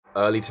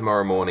Early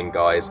tomorrow morning,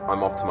 guys,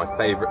 I'm off to my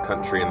favourite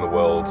country in the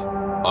world,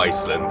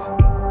 Iceland.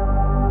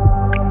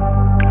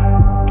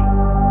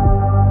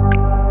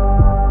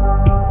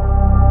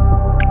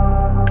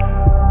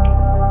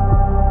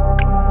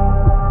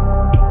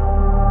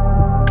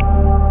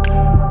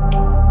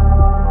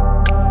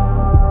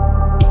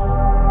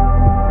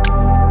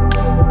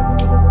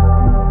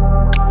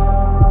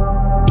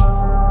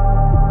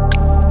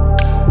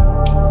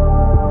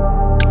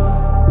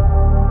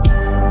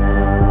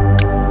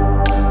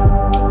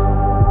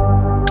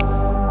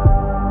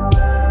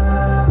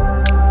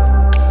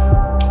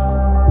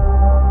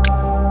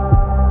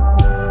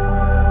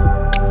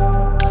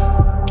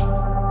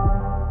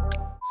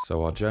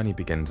 So our journey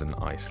begins in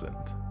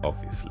Iceland,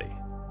 obviously.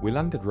 We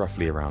landed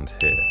roughly around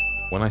here.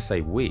 When I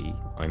say we,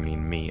 I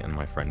mean me and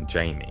my friend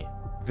Jamie.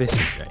 This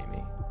is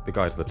Jamie, the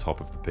guy to the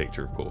top of the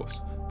picture, of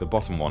course. The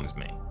bottom one is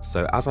me.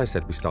 So as I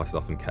said, we started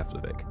off in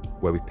Keflavik,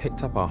 where we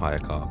picked up our hire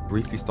car,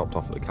 briefly stopped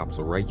off at the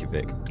capital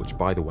Reykjavik, which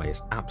by the way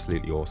is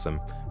absolutely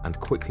awesome, and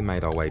quickly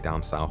made our way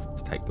down south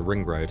to take the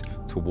ring road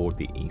toward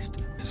the east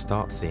to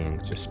start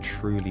seeing just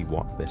truly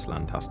what this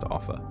land has to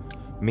offer.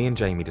 Me and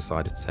Jamie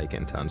decided to take it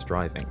in turns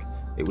driving.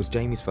 It was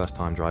Jamie's first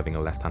time driving a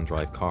left-hand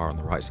drive car on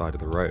the right side of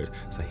the road,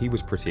 so he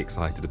was pretty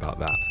excited about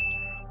that.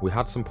 We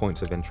had some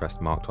points of interest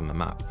marked on the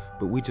map,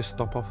 but we just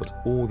stop off at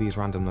all these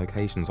random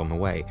locations on the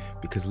way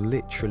because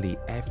literally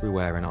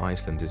everywhere in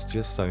Iceland is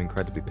just so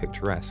incredibly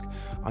picturesque.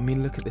 I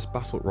mean, look at this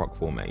basalt rock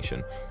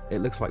formation. It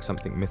looks like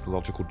something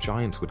mythological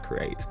giants would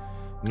create.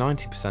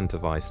 90%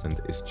 of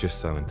Iceland is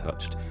just so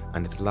untouched,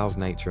 and it allows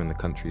nature and the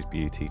country's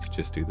beauty to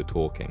just do the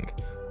talking.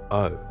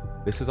 Oh,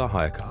 this is our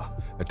hire car,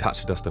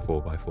 attached to Duster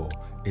 4x4.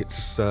 It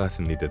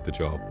certainly did the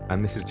job,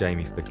 and this is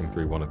Jamie flicking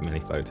through one of many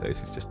photos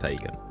he's just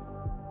taken.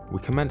 We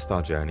commenced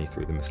our journey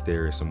through the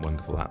mysterious and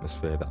wonderful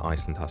atmosphere that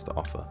Iceland has to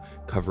offer,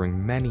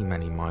 covering many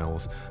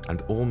miles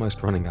and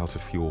almost running out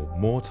of fuel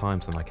more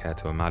times than I care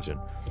to imagine.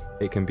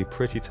 It can be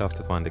pretty tough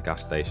to find a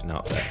gas station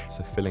out there,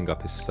 so filling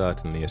up is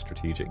certainly a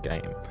strategic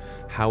game.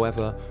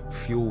 However,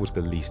 fuel was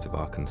the least of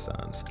our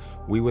concerns.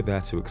 We were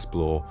there to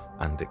explore,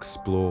 and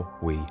explore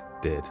we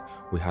did.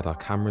 We had our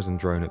cameras and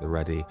drone at the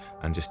ready,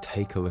 and just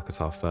take a look at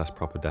our first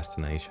proper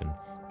destination.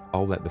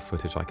 I'll let the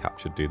footage I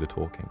captured do the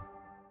talking.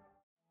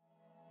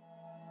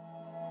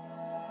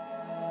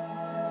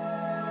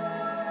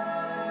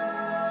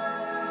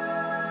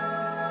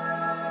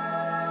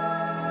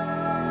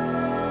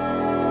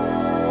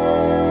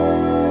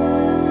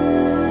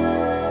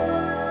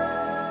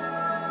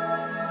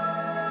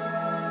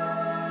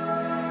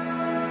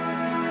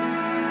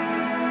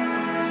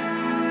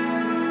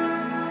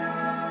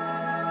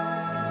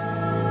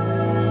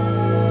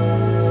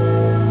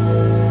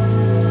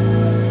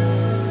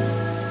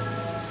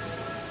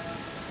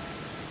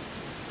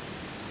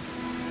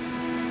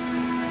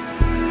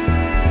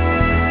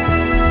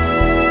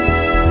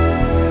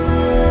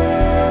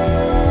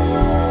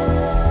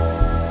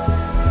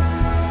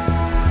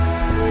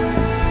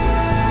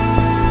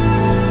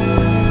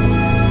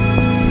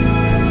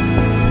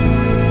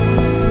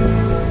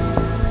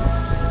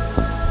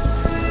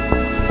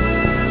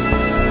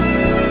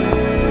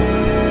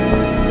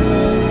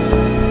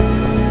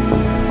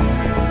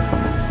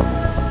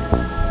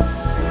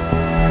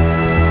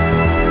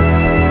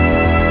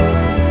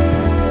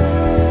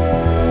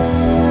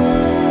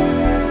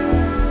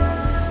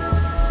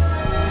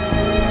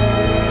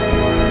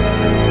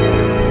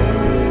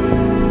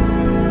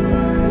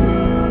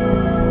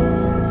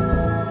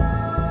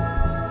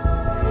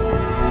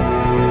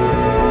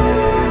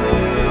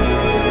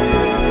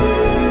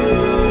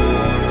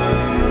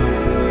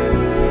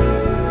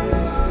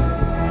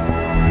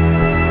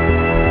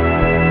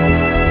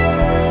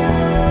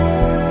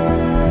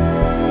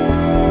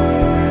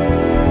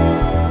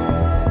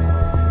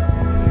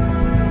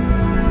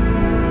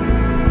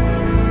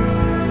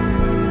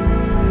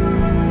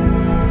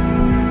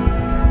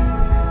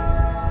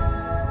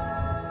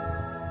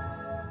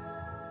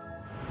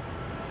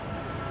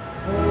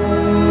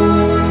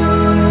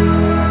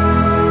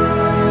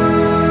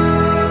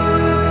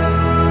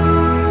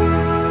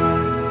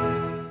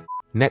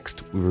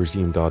 Next, we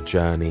resumed our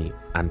journey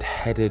and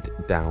headed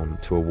down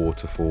to a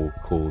waterfall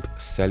called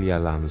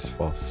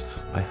Seljalandsfoss.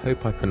 I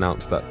hope I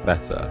pronounced that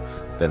better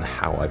than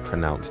how I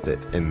pronounced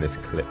it in this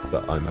clip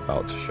that I'm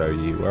about to show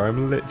you, where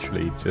I'm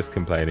literally just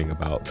complaining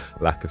about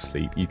lack of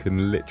sleep. You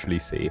can literally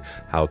see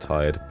how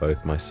tired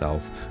both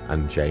myself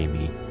and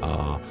Jamie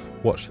are.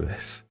 Watch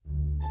this.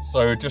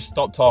 So just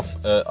stopped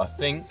off at, I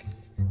think...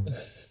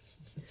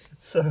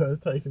 So I was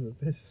taking the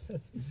piss.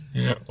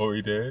 What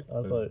we did? I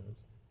was like...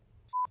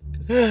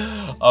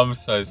 I'm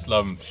so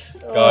slumped.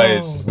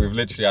 Guys, we've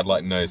literally had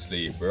like no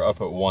sleep. We were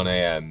up at 1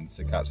 AM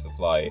to catch the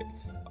flight.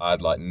 I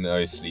had like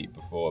no sleep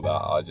before that.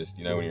 I just,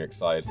 you know when you're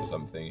excited for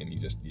something and you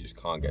just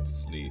can't get to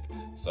sleep.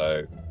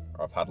 So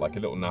I've had like a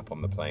little nap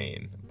on the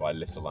plane. By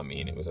little I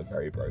mean it was a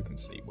very broken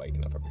sleep,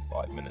 waking up every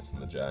 5 minutes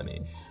on the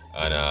journey.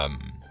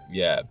 And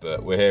yeah,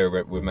 but we're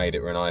here, we've made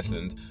it, we're in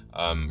Iceland.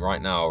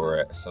 Right now we're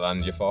at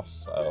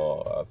Seljalandsfoss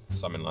or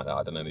something like that,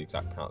 I don't know the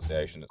exact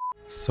pronunciation.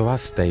 So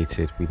as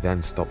stated, we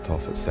then stopped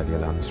off at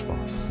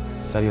Seljalandsfoss.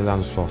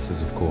 Seljalandsfoss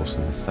is of course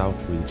in the south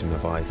region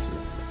of Iceland.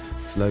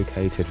 It's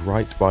located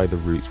right by the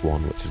Route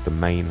 1, which is the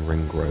main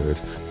ring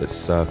road that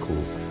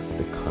circles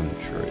the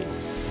country.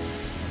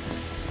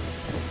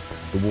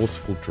 The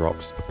waterfall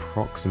drops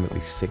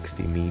approximately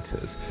 60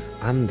 metres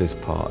and is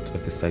part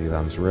of the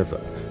Seljalands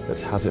River that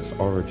has its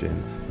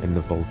origin in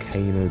the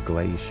volcano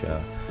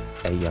glacier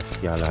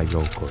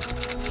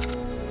Eyjafjallajökull.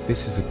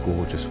 This is a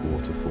gorgeous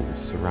waterfall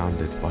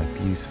surrounded by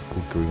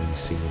beautiful green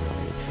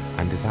scenery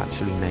and is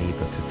actually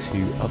neighbour to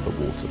two other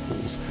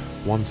waterfalls,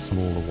 one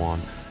smaller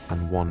one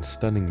and one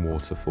stunning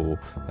waterfall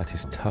that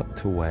is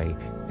tucked away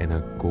in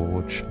a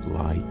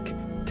gorge-like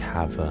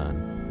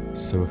cavern.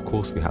 So of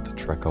course we had to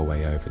trek our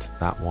way over to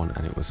that one,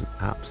 and it was an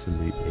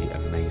absolutely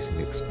amazing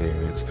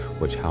experience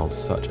which held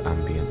such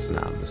ambience and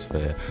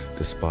atmosphere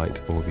despite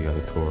all the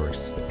other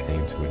tourists that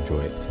came to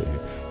enjoy it too.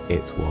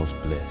 It was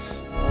bliss.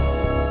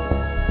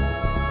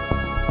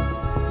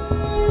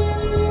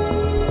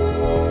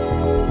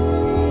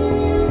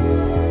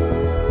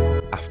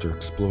 After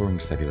exploring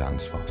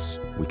Seljalandsfoss,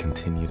 we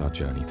continued our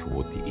journey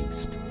toward the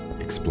east,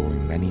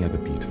 exploring many other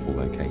beautiful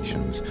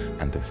locations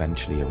and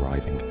eventually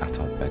arriving at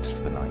our beds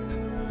for the night.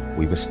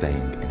 We were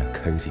staying in a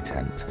cosy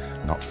tent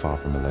not far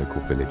from a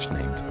local village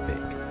named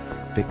Vik.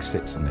 Vik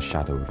sits in the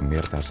shadow of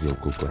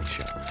Mýrdalsjökull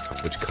glacier,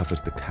 which covers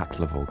the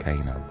Katla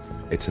volcano.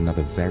 It's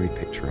another very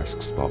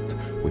picturesque spot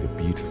with a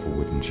beautiful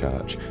wooden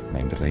church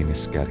named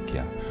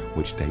Reyniskirkja,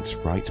 which dates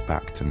right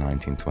back to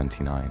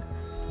 1929.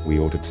 We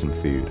ordered some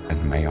food,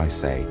 and may I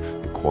say,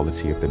 the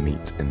quality of the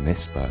meat in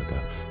this burger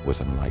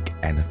was unlike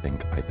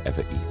anything I've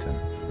ever eaten,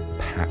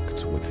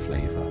 packed with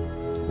flavour.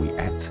 We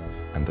ate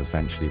and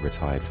eventually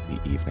retired for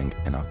the evening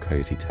in our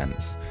cosy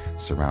tents,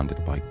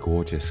 surrounded by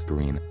gorgeous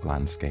green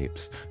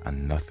landscapes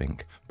and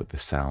nothing but the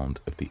sound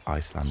of the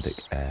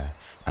Icelandic air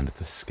and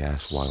the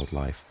scarce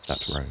wildlife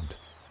that roamed.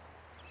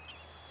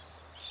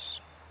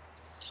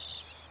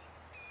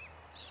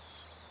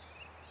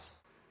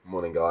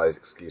 Morning guys,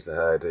 excuse the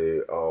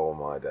hairdo. Oh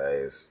my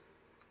days.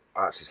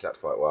 I actually slept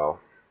quite well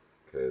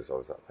because I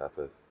was that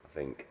peppered. I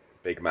think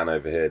big man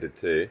over here did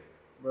too.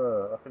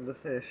 I can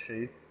just hear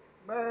sheep.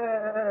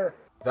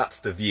 That's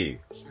the view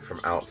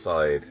from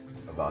outside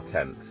of our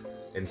tent.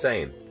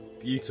 Insane.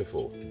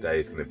 Beautiful.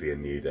 Today's going to be a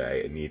new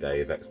day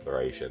of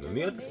exploration. And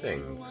the other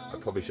thing I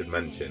probably should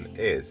mention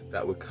is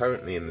that we're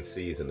currently in the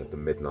season of the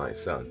midnight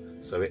sun,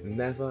 so it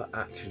never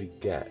actually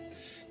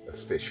gets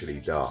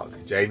officially dark.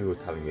 Jamie was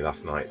telling me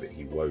last night that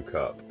he woke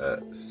up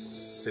at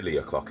silly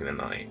o'clock in the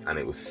night and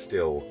it was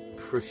still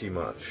pretty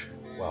much,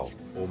 well,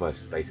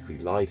 almost basically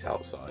light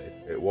outside.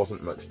 It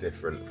wasn't much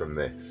different from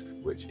this,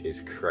 which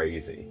is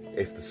crazy.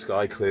 If the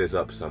sky clears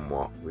up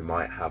somewhat, we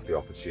might have the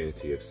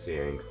opportunity of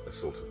seeing a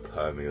sort of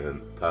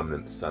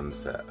permanent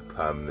sunset, a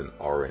permanent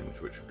orange,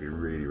 which would be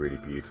really, really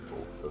beautiful.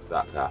 But for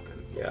that to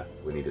happen, yeah,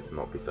 we need it to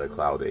not be so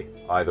cloudy.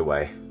 Either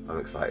way, I'm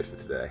excited for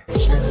today. You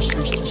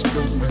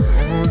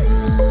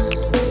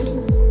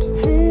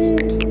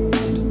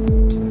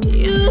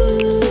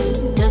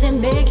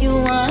doesn't make you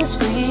wanna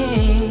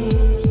scream.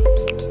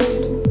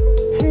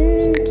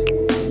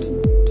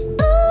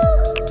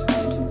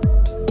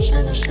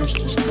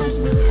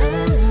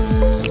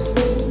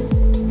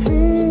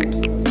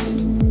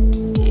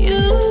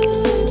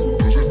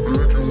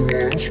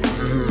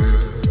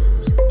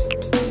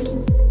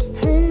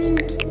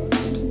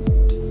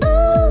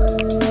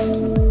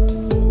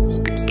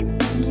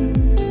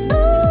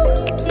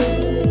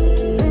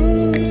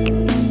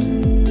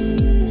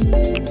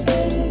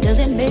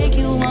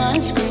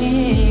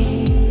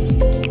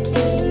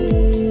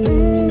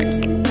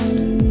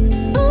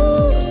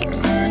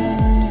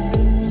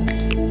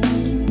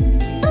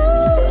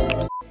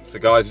 So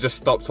guys, we just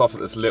stopped off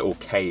at this little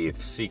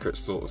cave, secret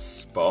sort of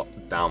spot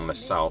down the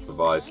south of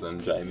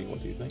Iceland. Jamie,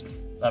 what do you think?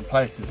 That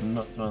place is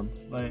nuts, man.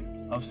 Like,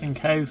 I've seen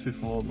caves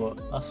before,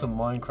 but that's some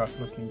Minecraft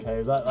looking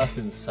cave. That's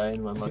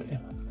insane, man. Like,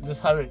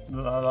 just have it,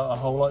 a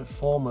whole like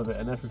form of it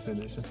and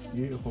everything. It's just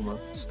beautiful, man.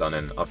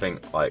 Stunning. I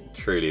think like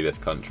truly this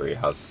country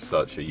has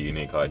such a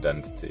unique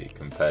identity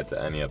compared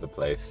to any other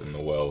place in the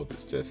world.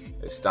 It's just,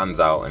 it stands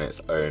out in its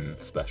own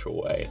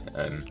special way,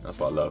 and that's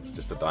what I love,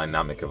 just the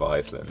dynamic of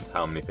Iceland,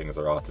 how many things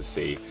there are to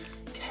see.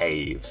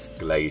 Caves,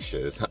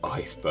 glaciers,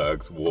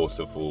 icebergs,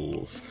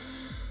 waterfalls,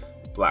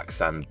 black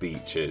sand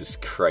beaches,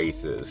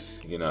 craters,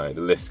 you know,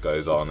 the list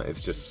goes on. It's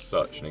just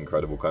such an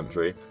incredible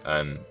country,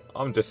 and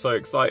I'm just so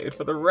excited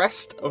for the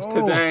rest of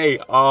today.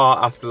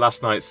 After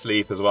last night's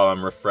sleep as well,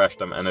 I'm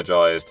refreshed, I'm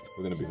energized.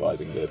 We're gonna be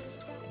vibing good.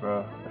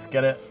 Bro, let's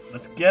get it.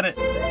 Let's get it.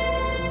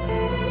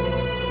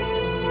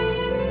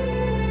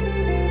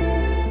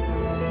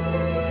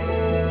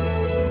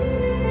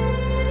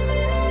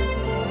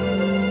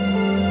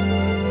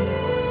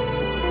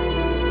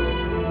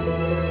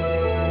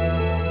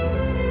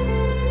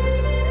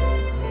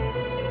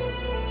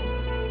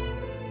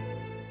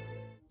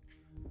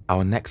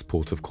 Our next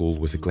port of call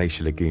was a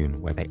glacier lagoon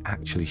where they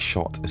actually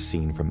shot a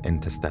scene from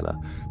Interstellar,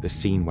 the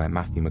scene where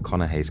Matthew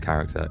McConaughey's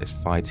character is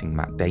fighting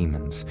Matt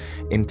Damon's.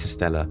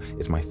 Interstellar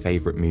is my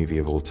favourite movie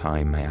of all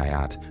time, may I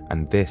add,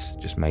 and this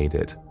just made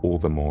it all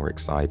the more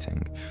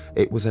exciting.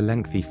 It was a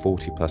lengthy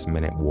 40+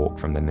 minute walk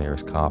from the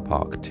nearest car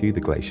park to the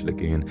glacier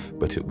lagoon,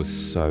 but it was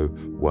so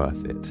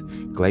worth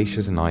it.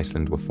 Glaciers in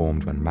Iceland were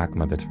formed when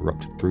magma that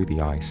erupted through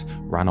the ice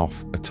ran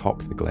off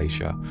atop the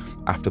glacier.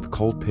 After the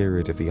cold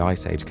period of the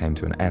Ice Age came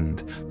to an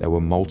end, there were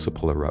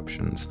multiple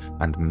eruptions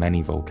and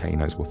many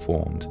volcanoes were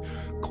formed.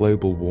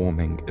 Global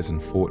warming is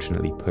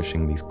unfortunately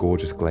pushing these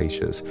gorgeous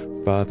glaciers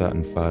further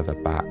and further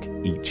back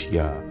each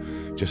year.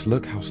 Just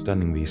look how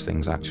stunning these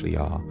things actually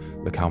are.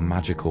 Look how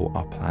magical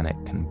our planet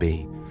can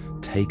be.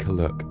 Take a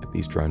look at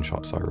these drone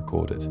shots I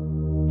recorded.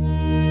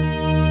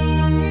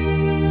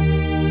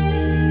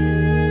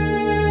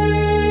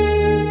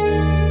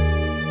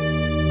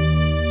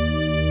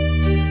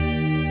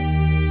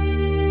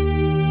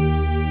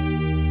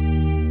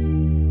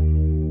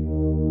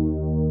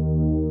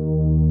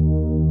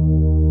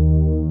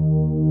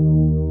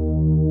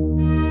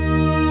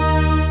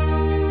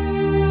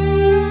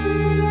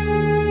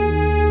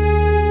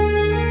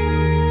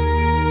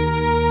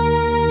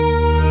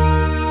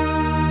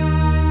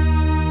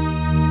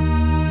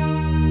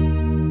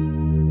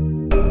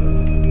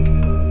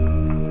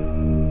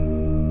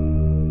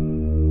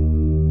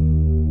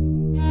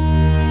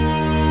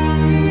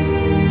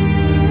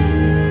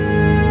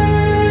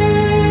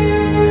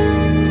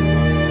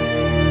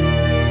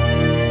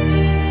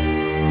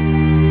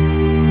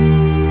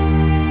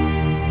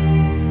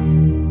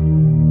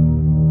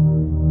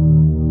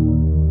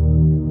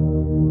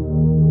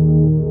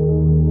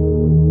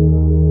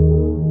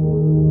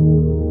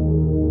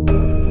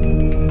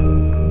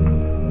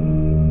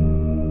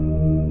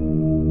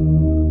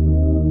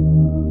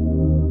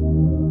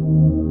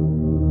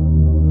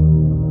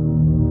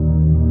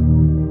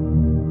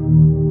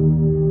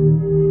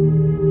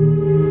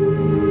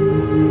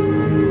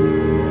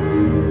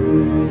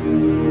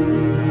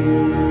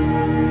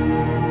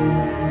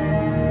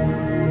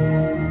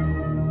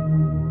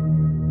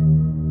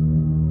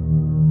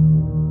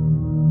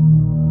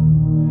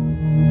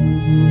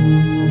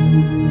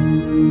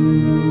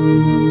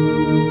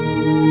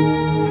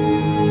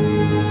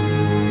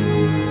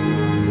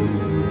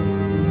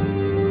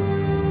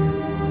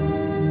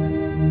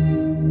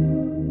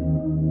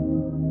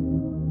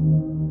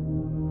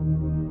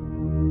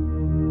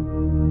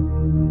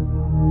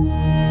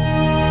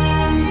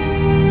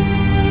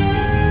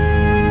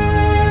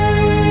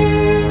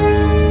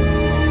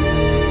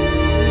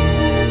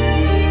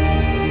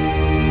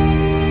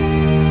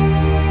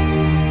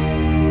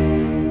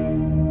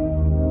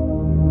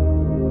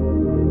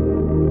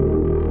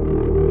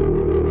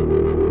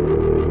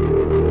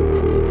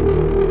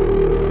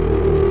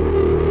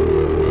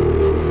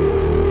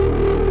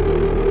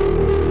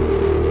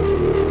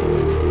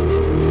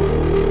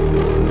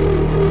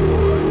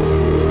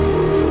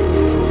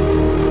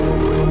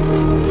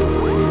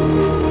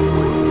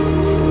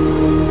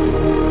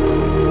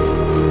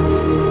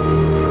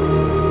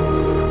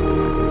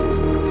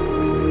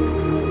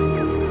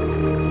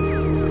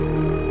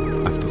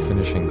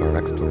 Finishing our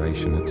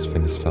exploration at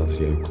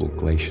Svinesfellsjökull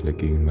Glacier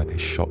Lagoon where they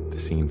shot the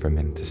scene from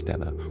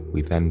Interstellar,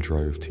 we then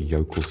drove to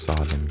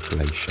Jökulsárlón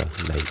Glacier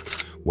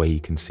Lake, where you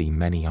can see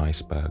many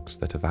icebergs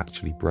that have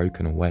actually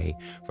broken away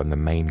from the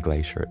main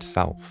glacier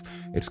itself.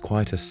 It's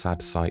quite a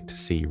sad sight to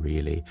see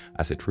really,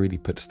 as it really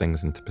puts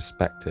things into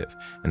perspective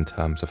in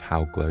terms of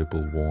how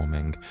global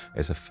warming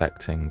is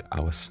affecting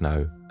our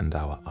snow and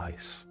our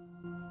ice.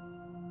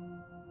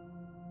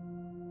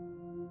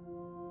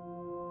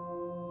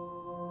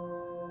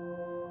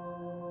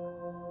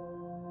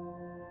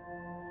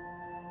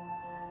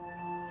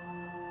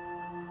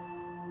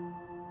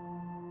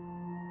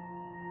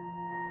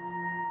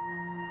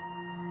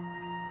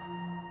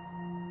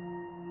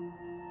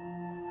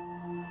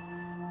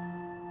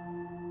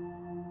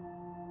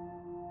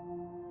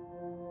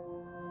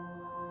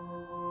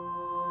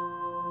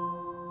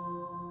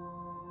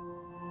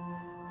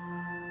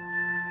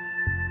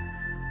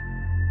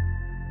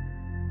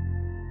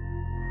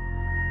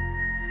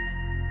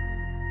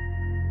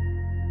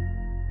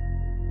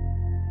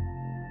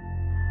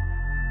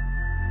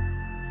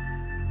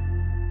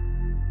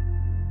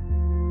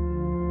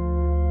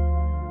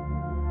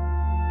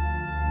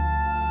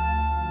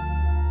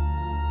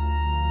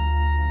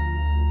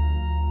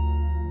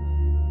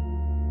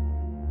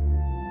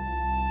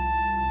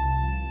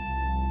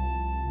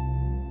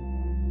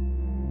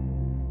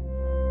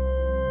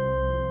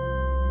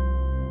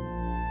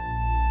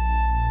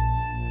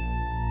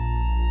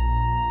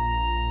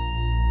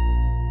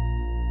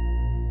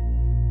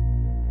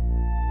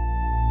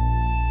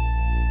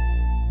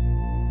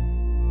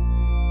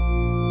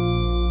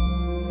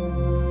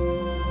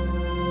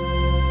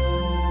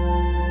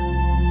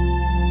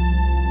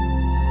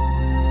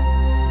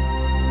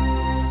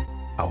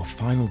 Our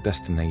final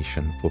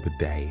destination for the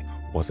day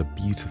was a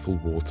beautiful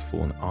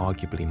waterfall and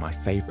arguably my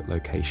favourite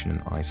location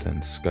in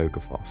Iceland,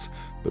 Skogafoss.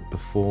 But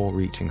before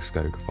reaching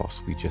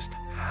Skogafoss, we just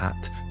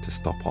had to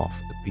stop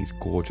off at these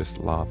gorgeous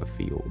lava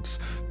fields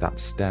that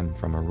stem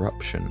from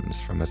eruptions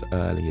from as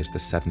early as the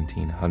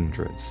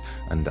 1700s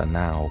and are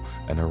now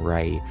an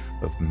array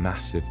of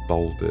massive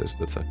boulders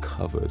that are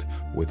covered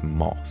with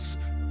moss.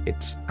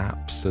 It's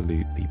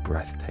absolutely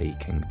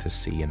breathtaking to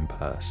see in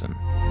person.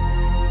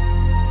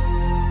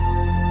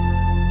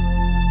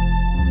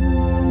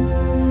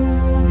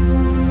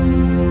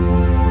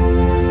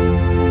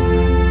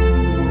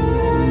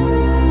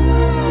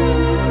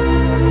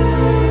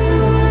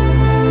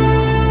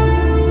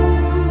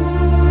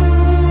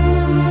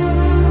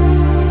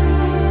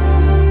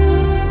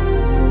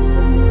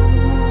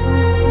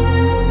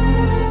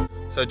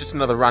 So just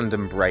another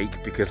random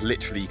break, because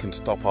literally you can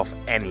stop off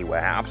anywhere,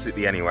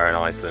 absolutely anywhere in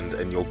Iceland,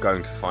 and you're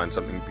going to find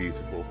something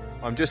beautiful.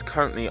 I'm just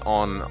currently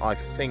on, I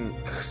think,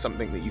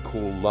 something that you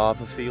call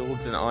lava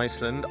fields in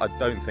Iceland. I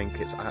don't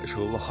think it's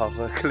actual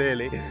lava,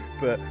 clearly,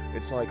 but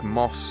it's like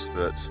moss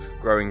that's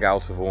growing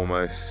out of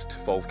almost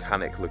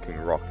volcanic looking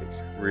rock.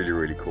 It's really,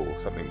 really cool,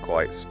 something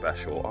quite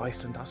special.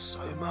 Iceland has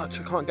so much,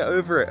 I can't get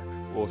over it.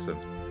 Awesome.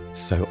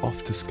 So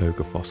off to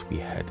Skogafoss we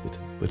headed,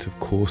 but of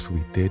course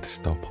we did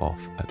stop off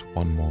at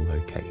one more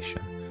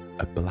location,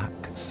 a black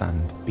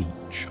sand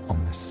beach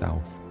on the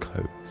south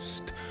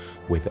coast,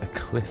 with a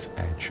cliff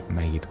edge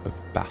made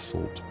of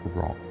basalt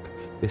rock.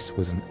 This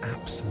was an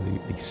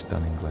absolutely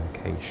stunning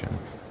location,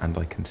 and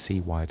I can see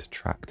why it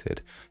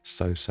attracted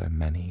so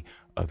many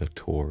other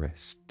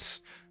tourists.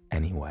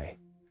 Anyway,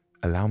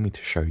 allow me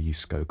to show you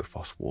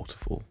Skogafoss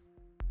Waterfall.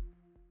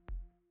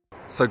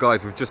 So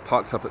guys, we've just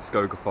parked up at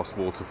Skogafoss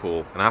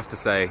Waterfall, and I have to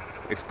say,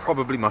 it's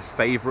probably my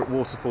favourite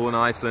waterfall in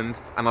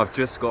Iceland, and I've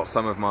just got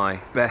some of my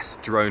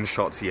best drone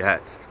shots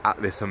yet at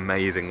this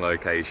amazing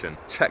location.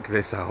 Check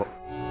this out.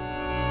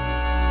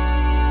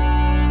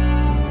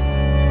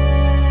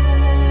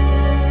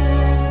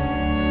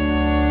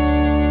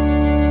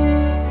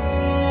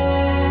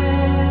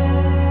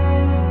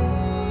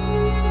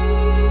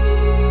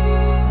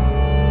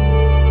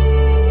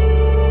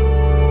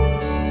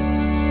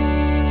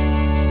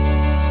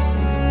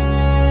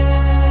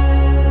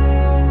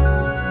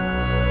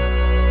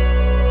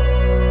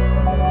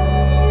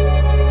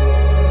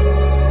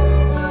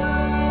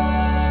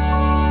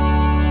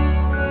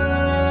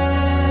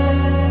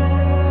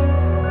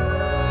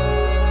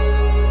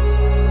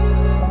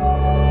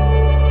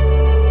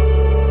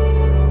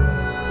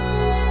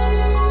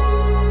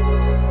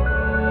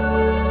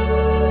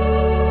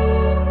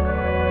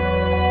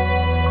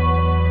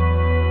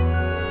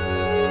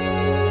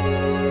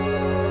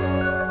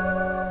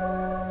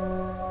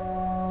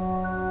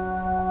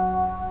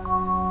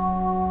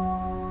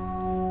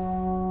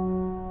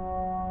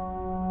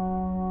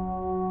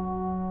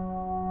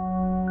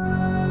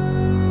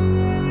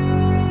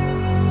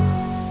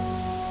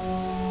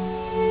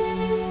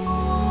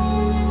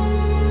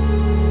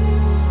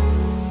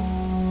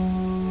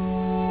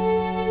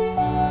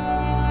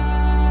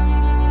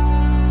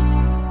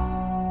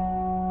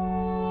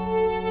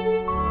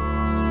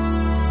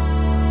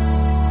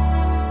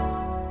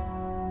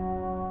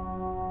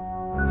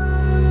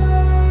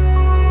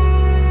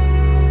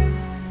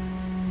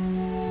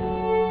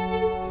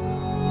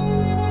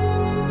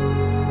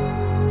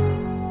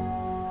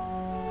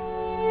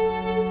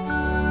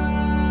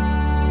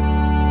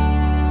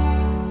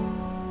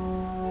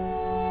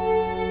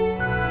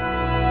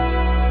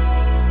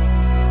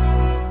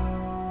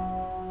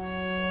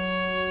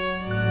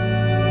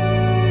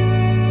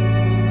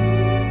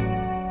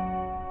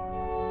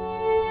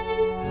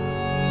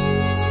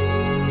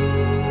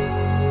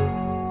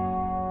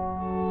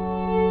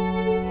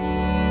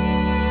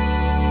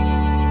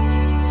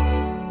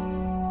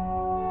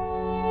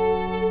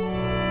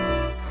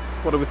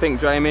 What do we think,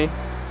 Jamie?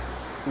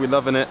 We're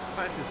loving it.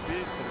 This is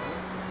beautiful, man.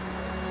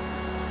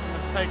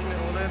 Just taking it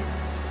all in.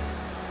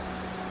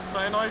 So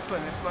in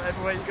Iceland, it's like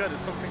everywhere you go, there's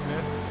something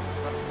new.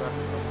 That's the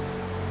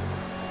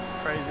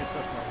crazy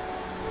stuff, man.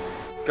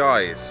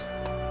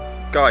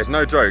 Guys,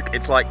 no joke.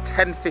 It's like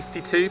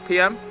 10:52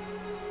 p.m.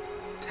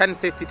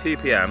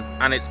 10:52 p.m.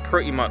 and it's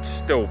pretty much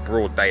still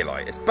broad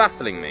daylight. It's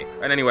baffling me.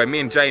 And anyway, me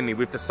and Jamie,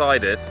 we've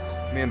decided.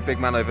 Me and big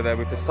man over there,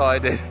 we've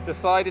decided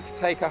to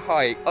take a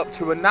hike up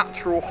to a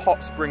natural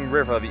hot spring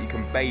river that you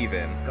can bathe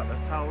in. Got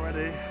the towel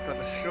ready, got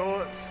the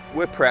shorts.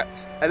 We're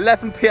prepped.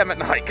 11 p.m. at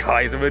night,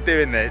 guys, and we're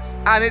doing this.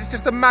 And it's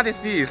just the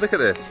maddest views, look at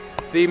this.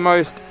 The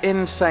most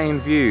insane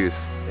views.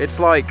 It's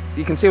like,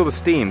 you can see all the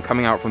steam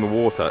coming out from the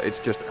water. It's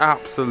just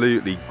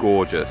absolutely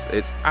gorgeous.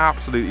 It's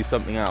absolutely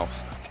something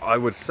else. I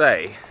would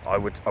say I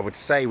would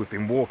say we've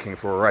been walking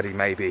for already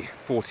maybe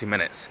 40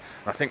 minutes.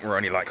 I think we're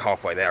only like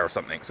halfway there or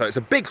something. So it's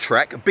a big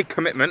trek, a big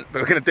commitment,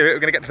 but we're gonna do it. We're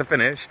gonna get to the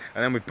finish,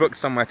 and then we've booked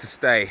somewhere to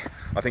stay.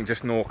 I think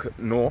just north.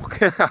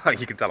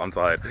 You can tell I'm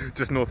tired.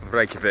 Just north of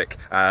Reykjavik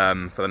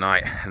for the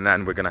night, and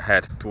then we're gonna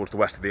head towards the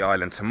west of the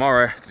island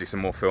tomorrow to do some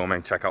more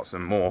filming, check out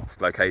some more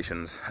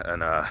locations,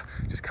 and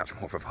just catch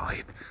more of a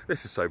vibe.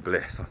 This is so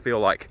bliss. I feel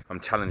like I'm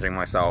challenging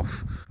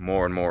myself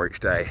more and more each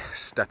day,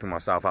 stepping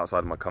myself outside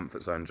of my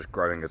comfort zone, just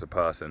growing as a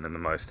person in the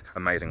most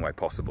amazing way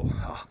possible.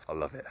 Oh, I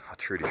love it. I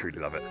truly, truly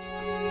love it.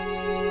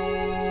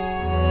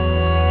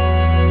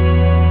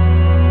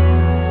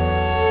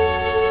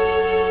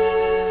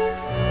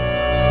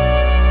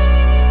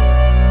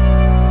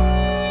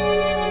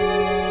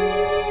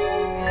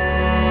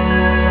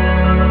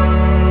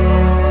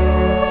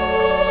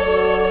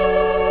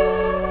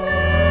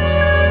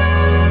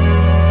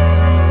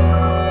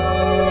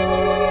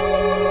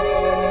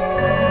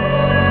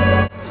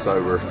 So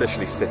we're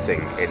officially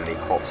sitting in the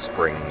hot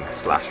spring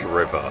 /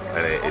 river,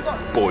 and it is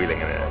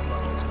boiling in it.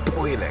 It's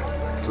boiling.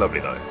 It's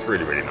lovely though. It's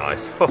really, really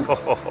nice.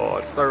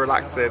 It's so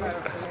relaxing.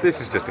 This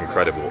is just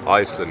incredible.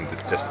 Iceland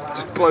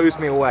just blows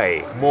me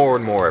away more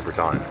and more every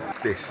time.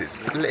 This is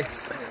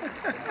bliss.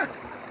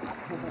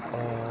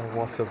 Oh,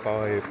 what a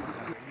vibe.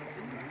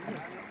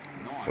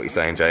 What are you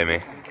saying, Jamie?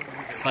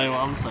 Say what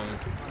I'm saying.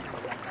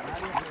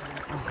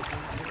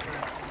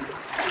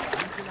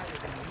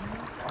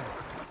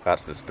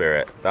 That's the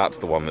spirit. That's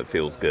the one that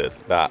feels good.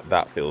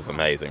 That feels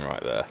amazing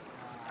right there.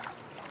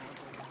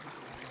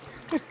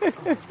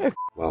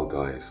 Well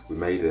guys, we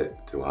made it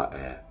to our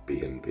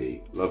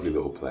Airbnb. Lovely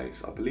little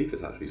place. I believe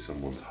it's actually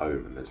someone's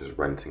home and they're just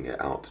renting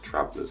it out to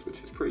travellers,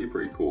 which is pretty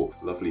cool.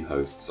 Lovely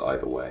hosts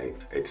either way.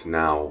 It's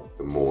now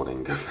the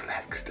morning of the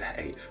next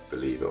day,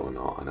 believe it or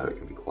not. I know it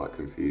can be quite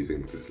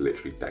confusing because it's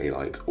literally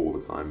daylight all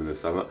the time in the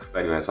summer. But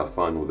anyway, it's our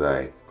final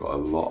day. Got a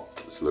lot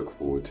to look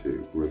forward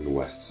to. We're in the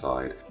west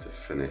side to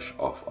finish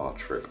off our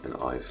trip in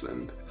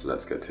Iceland. So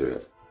let's get to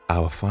it.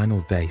 Our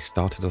final day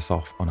started us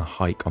off on a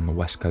hike on the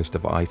west coast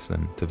of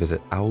Iceland to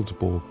visit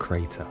Árborg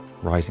crater.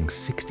 Rising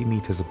 60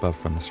 meters above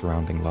from the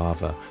surrounding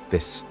lava,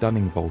 this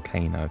stunning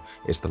volcano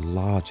is the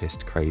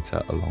largest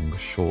crater along a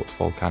short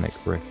volcanic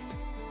rift.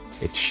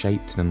 It's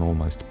shaped in an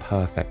almost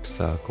perfect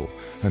circle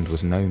and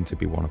was known to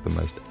be one of the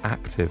most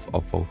active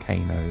of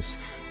volcanoes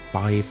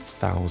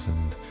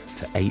 5,000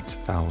 to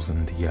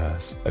 8,000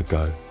 years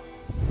ago.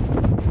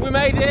 We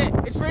made it!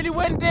 It's really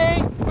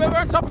windy! We're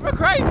on top of a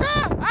crater!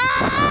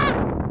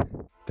 Ah!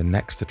 The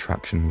next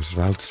attraction was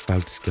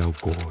Raudsvaldskjál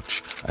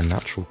Gorge, a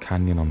natural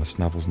canyon on the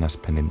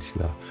Snæfellsnes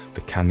Peninsula.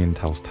 The canyon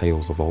tells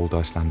tales of old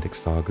Icelandic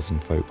sagas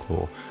and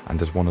folklore,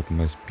 and is one of the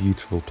most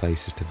beautiful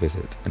places to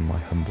visit, in my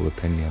humble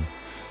opinion.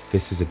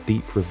 This is a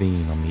deep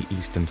ravine on the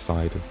eastern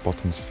side of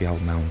Botnsfjall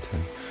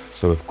Mountain,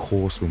 so of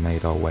course we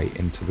made our way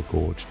into the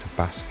gorge to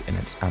bask in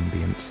its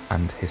ambience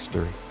and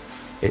history.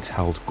 It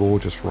held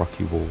gorgeous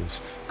rocky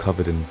walls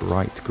covered in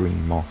bright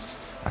green moss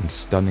and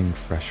stunning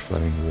fresh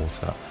flowing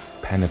water,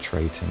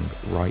 penetrating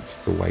right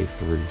the way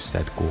through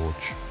said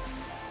gorge.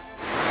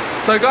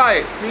 So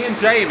guys, me and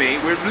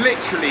Jamie, we've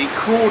literally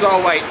crawled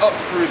our way up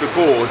through the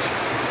gorge.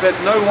 There's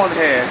no one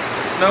here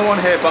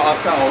but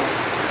ourselves,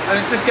 and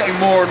it's just getting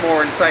more and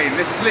more insane.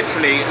 This is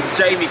literally, as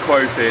Jamie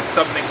quoted,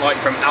 something like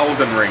from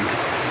Elden Ring.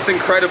 It's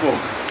incredible.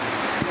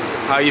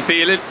 How are you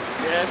feeling?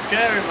 Yeah, it's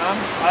scary, man.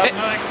 I have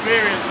no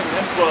experience in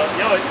this, but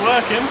yo, it's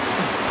working.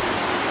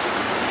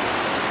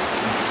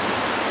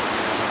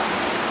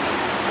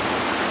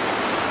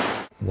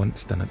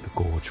 Once done at the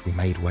gorge, we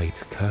made way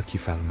to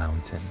Kirkjufell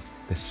Mountain.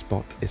 This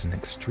spot is an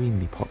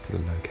extremely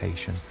popular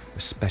location,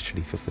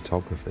 especially for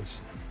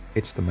photographers.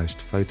 It's the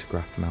most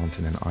photographed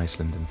mountain in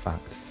Iceland, in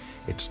fact.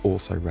 It's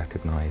also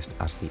recognised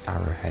as the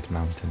Arrowhead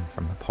Mountain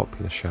from the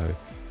popular show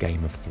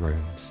Game of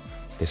Thrones.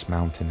 This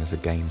mountain is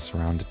again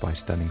surrounded by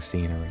stunning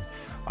scenery.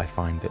 I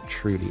find that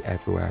truly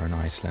everywhere in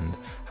Iceland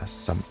has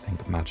something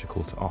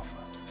magical to offer.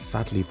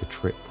 Sadly, the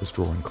trip was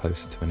drawing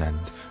closer to an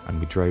end, and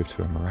we drove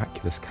to a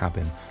miraculous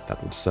cabin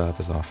that would serve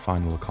as our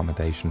final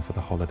accommodation for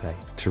the holiday.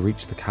 To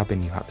reach the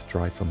cabin, you had to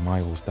drive for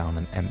miles down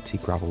an empty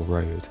gravel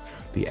road.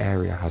 The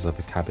area has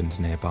other cabins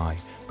nearby,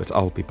 but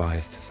I'll be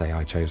biased to say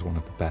I chose one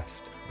of the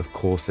best. Of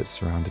course, it's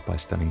surrounded by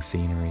stunning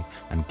scenery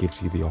and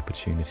gives you the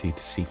opportunity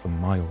to see for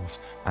miles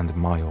and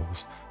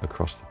miles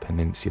across the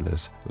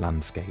peninsula's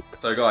landscape.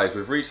 So guys,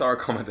 we've reached our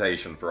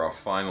accommodation for our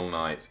final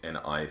night in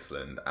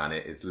Iceland, and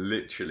it is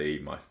literally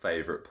my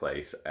favourite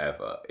place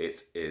ever.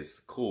 It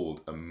is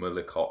called a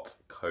Mullicott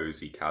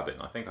Cozy Cabin.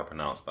 I think I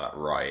pronounced that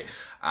right.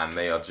 And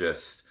they are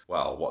just,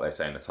 well, what they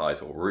say in the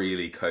title,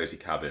 really cozy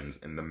cabins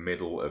in the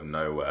middle of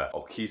nowhere.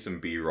 I'll keep some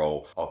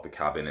B-roll of the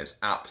cabin. It's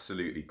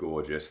absolutely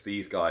gorgeous.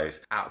 These guys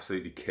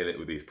absolutely kill it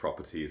with these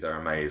properties. They're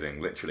amazing.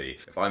 Literally,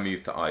 if I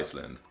moved to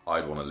Iceland,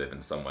 I'd want to live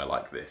in somewhere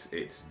like this.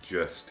 It's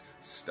just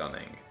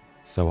stunning.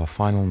 So our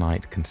final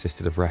night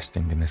consisted of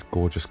resting in this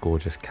gorgeous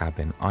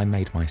cabin. I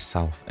made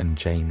myself and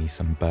Jamie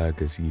some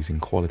burgers using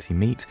quality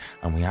meat,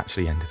 and we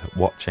actually ended up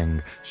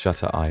watching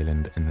Shutter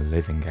Island in the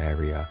living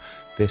area.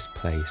 This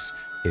place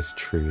is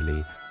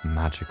truly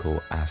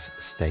magical as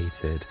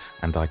stated,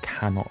 and I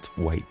cannot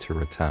wait to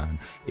return.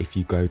 If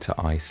you go to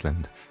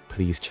Iceland,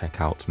 please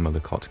check out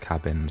Mullakot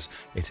Cabins.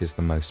 It is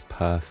the most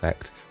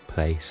perfect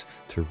place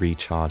to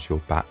recharge your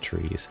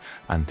batteries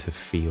and to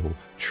feel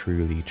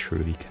truly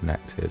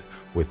connected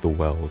with the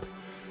world.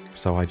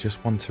 So I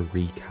just want to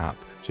recap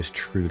just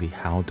truly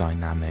how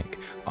dynamic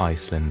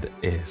Iceland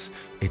is.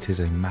 It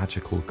is a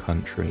magical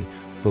country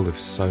full of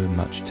so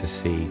much to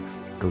see: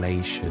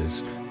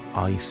 glaciers,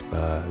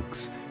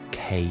 icebergs,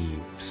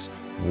 caves,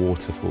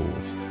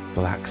 waterfalls,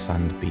 black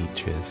sand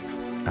beaches,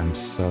 and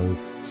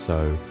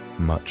so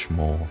much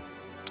more.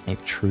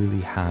 It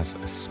truly has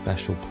a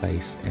special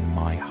place in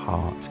my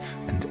heart,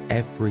 and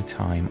every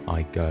time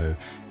I go,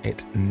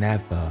 it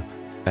never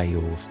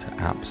fails to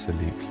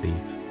absolutely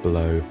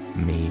blow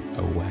me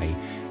away.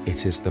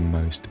 It is the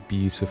most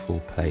beautiful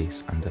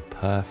place and a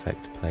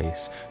perfect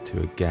place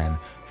to again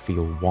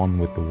feel one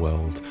with the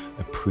world,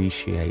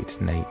 appreciate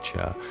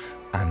nature,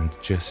 and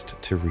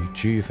just to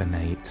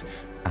rejuvenate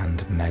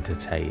and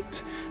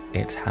meditate.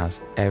 It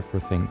has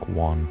everything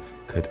one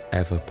could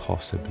ever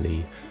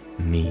possibly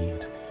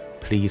need.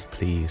 Please,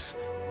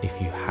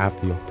 if you have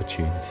the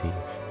opportunity,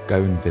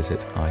 go and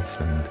visit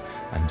Iceland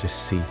and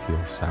just see for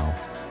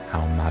yourself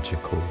how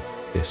magical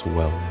this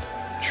world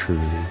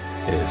truly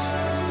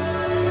is.